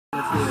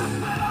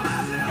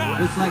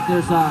Looks like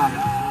there's a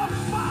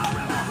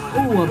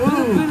bit of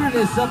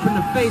bitterness up in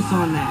the face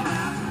on that.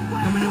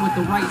 Coming in with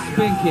the right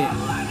spin kick.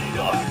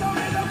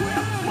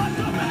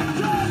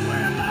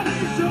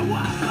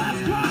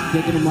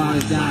 Taking him while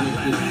he's down. It's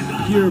just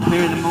pure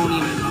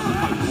pandemonium.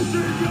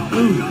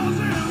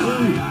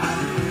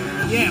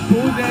 Yeah,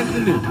 pull his ass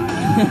in there.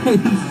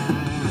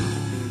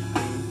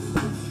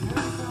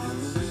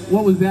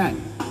 What was that?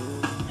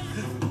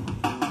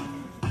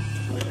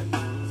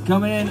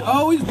 Coming in.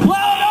 Oh, he's plowing.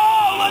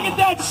 Oh, look at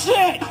that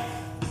shit.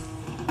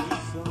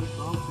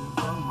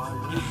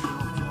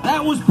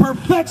 That was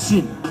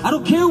perfection. I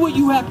don't care what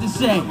you have to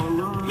say.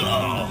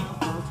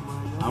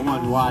 I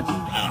want to watch it.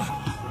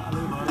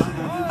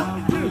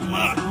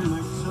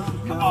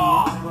 Come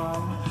on.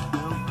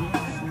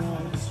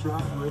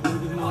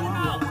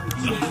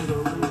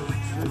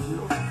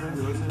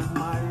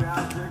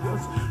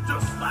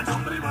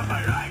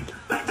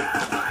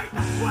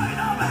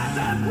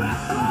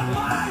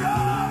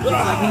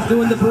 Looks like he's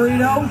doing the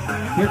burrito.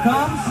 Here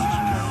comes.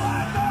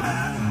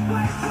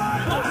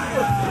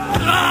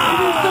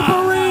 Here's the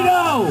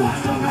burrito.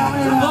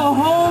 The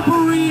whole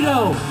burrito.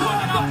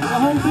 The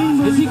whole thing.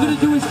 Is he going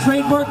to do his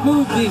trademark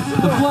move, the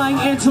flying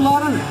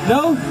enchilada?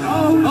 No?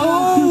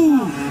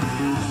 Oh!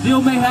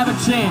 Still may have a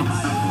chance.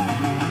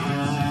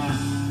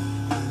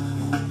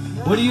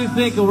 What do you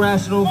think,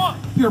 Irrational?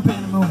 Pure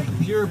pandemonium.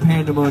 Pure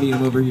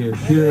pandemonium over here.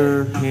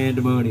 Pure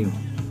pandemonium.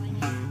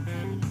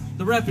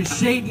 The ref is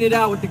shading it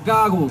out with the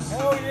goggles.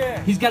 Oh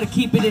yeah. He's got to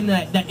keep it in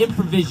that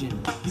infravision.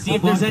 See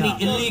if there's any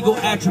illegal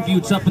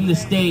attributes up in the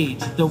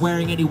stage. If they're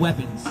wearing any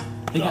weapons.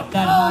 They got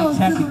that high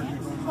tech.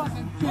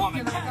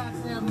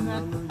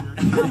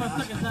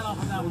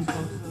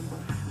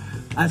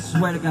 I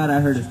swear to God, I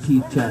heard his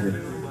teeth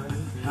chatter.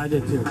 I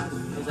did too.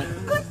 He's like,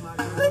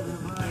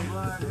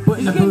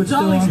 he's getting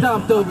jolly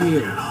stomped over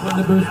here.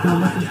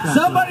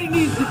 Somebody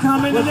needs to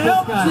come in and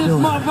help this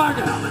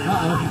motherfucker.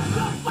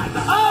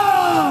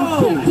 Oh!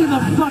 Kick to the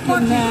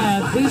fucking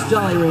head. These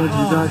Jolly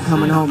Rangers aren't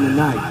coming home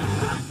tonight.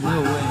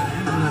 No way.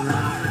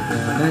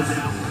 That's...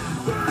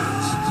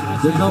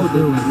 They're gold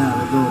diggers now.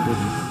 They're gold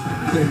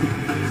diggers.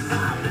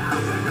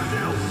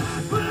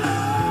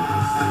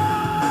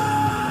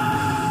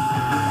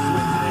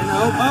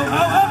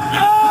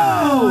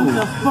 Oh!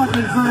 The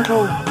fucking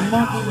vertical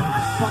monkey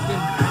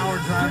fucking power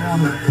drive on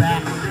his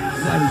back.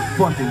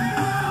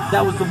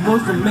 That was the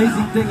most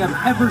amazing thing I've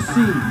ever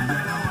seen.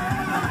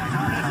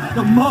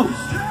 The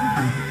most.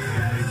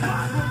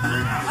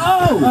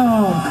 Oh!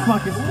 Oh,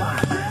 fucking.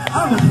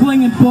 Oh, the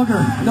flinging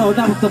booger. No,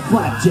 that was the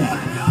flapjack.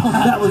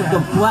 That was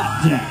the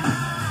flapjack.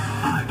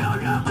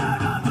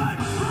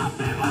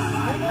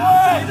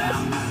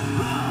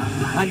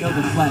 I know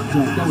the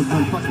flapjack. That was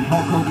when fucking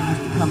Hulk Hogan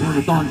used to come in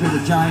with Andre the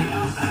Giant.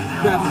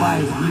 Grab him by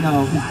his,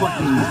 his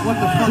fucking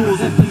tools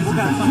and pieces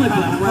and flip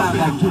him around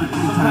like 2 or 3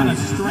 times.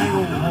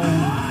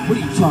 What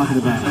are you talking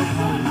about?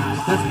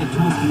 That's the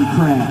twisting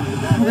crab.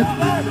 That's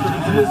the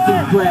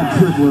twisting crab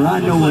crippler. I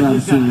know what I'm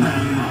seeing.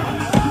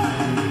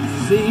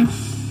 See?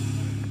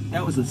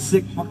 That was a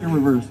sick fucking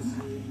reversal.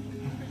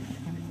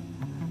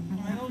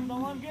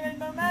 Don't get it,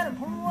 no matter.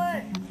 Pull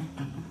away.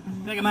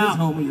 Take him out.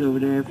 His homies over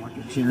there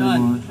fucking cheering him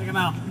on. Take him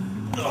out.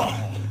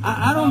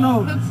 I don't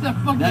know. That's the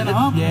fucking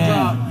hump.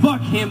 Yeah.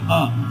 Fuck him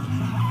up.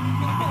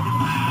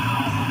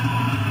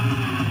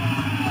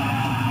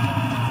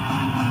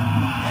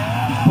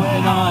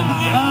 Putting on.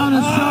 Oh,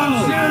 the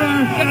sharpshooter.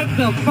 That's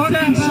the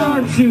fucking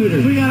sharpshooter.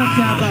 We gotta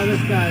tap out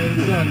this guy.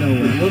 He's going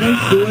nowhere. Will they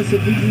sue us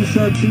if we do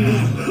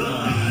sharpshooters?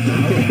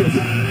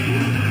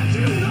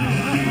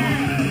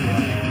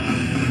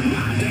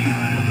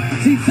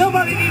 See,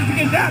 somebody needs to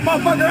get that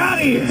motherfucker out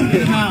of here.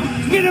 Get him out.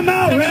 Get him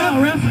out,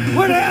 ref.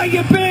 Where the hell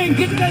you been?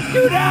 Get that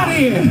dude out of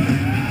here.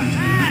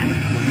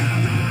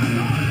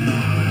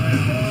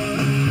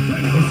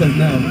 He said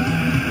no.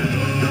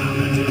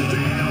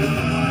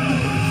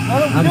 Let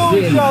them kill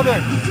each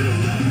other.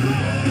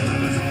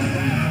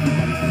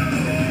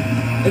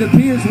 It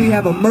appears we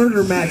have a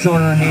murder match on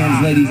our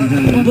hands, ladies and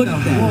gentlemen. Look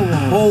at that.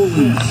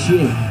 Holy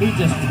shit. He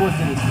just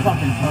twisted his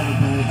fucking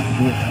vertebrae.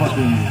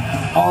 Fucking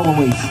all the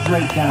way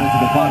straight down to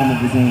the bottom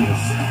of his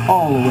anus.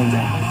 All the way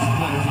down.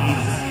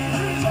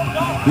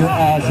 Your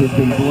ass has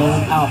been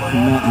blown out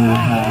from that move,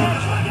 pal.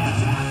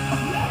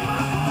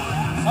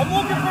 I'm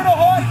looking for the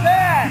hot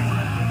tag.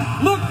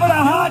 Look for the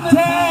hot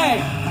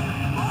tag.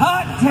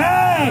 Hot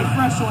tag.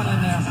 Fresh one in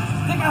there.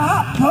 Stick a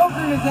hot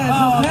poker in his ass.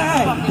 Oh,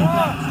 tag.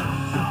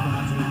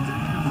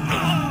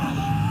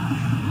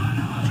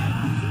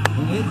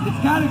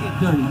 It's gotta get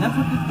dirty. That's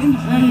what this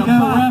industry There you is go,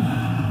 about. ref.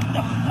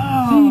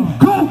 See,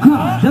 coca.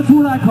 That's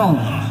what I call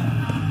it.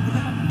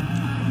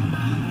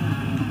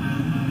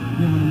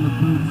 Giving him the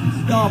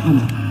boots. Stomping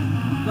him.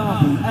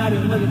 Stomping him. At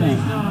him. Look at that.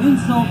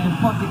 Insult to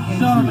fucking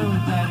injury.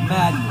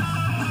 Madness.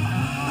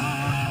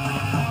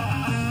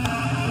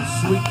 A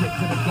sweet kick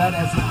to the gut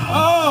as he...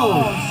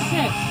 Oh,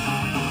 shit.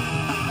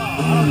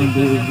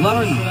 Dude,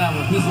 lucky.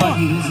 He's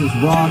lucky this is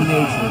raw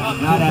nature,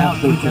 not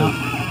aftertaste.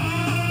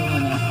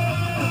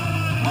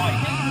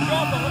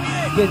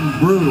 Getting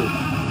brutal.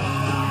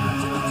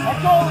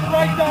 going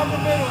right down the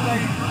middle,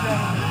 ladies and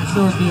gentlemen.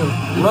 Shows you.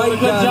 Right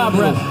Good down job,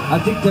 the middle. ref. I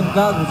think them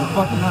goggles are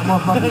fucking that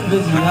motherfucker's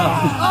busy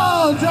up.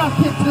 Oh, drop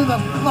kick to the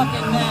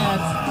fucking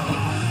nads.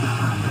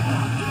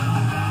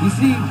 You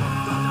see,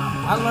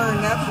 I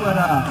learned that's what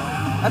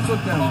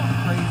them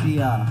crazy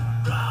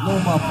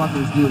little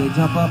motherfuckers do. They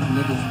jump up and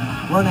they just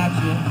run at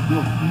you,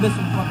 do a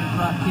missile fucking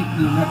drop kick to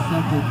your next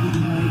step with 3D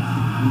legs,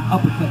 and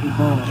uppercut your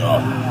balls all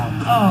the way out.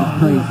 That's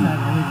crazy.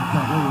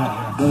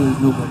 There's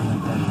nobody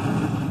like that.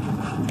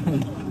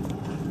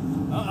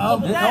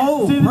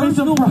 There's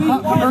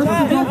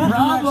some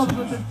problems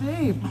with the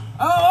team.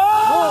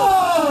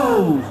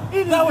 Oh!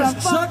 That was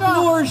Chuck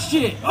Norris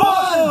shit.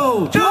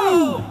 Oh! 2,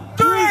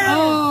 3!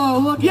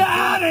 Oh, look Get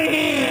out of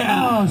here!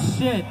 Oh,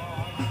 shit.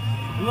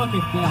 Look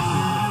at that.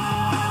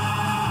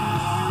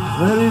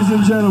 Ladies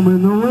and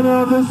gentlemen, the winner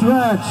of this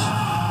match,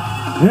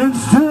 and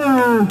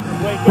still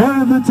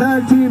one of the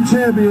tag team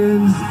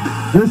champions,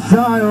 the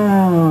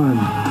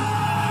Scion.